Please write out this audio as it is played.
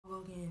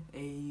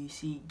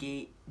C,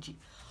 gate, G.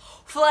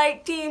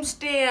 Flight team,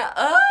 stand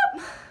up.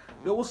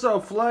 Yo, what's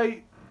up,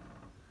 Flight?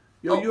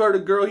 Yo, you heard a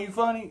girl, he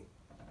funny?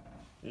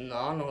 No,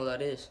 I don't know who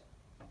that is.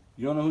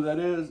 You don't know who that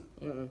is?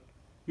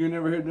 You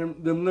never heard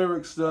them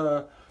lyrics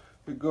that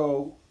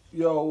go,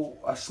 yo,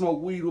 I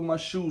smoke weed with my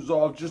shoes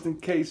off just in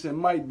case it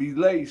might be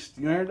laced.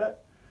 You heard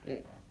that?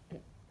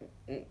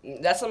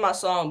 That's on my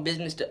song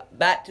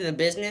Back to the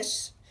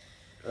Business.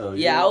 Oh,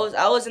 Yeah,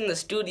 I was in the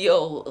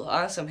studio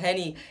on some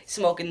Henny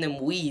smoking them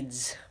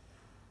weeds.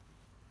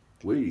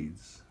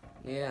 Weeds?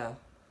 Yeah.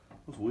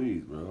 What's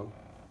weeds, bro?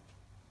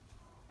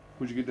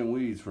 Where'd you get them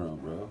weeds from,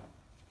 bro?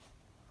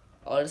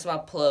 Oh, that's my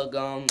plug,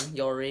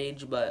 Your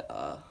Rage,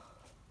 but,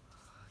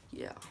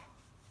 yeah.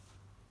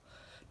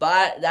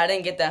 But I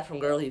didn't get that from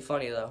Girl He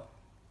Funny, though.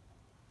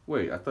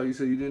 Wait, I thought you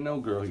said you didn't know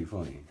Girl He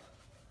Funny.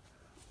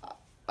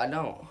 I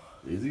don't.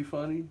 Is he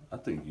funny? I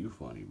think you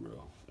funny,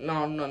 bro.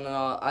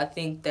 No. I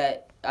think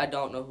that I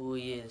don't know who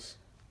he is.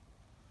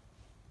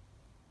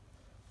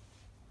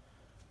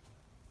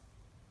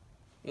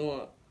 You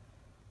want...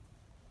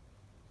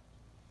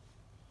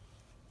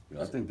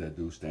 I think that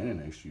dude standing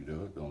next to you,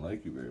 though, don't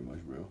like you very much,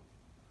 bro.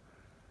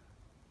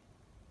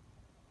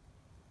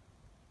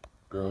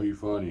 Girl, you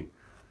funny.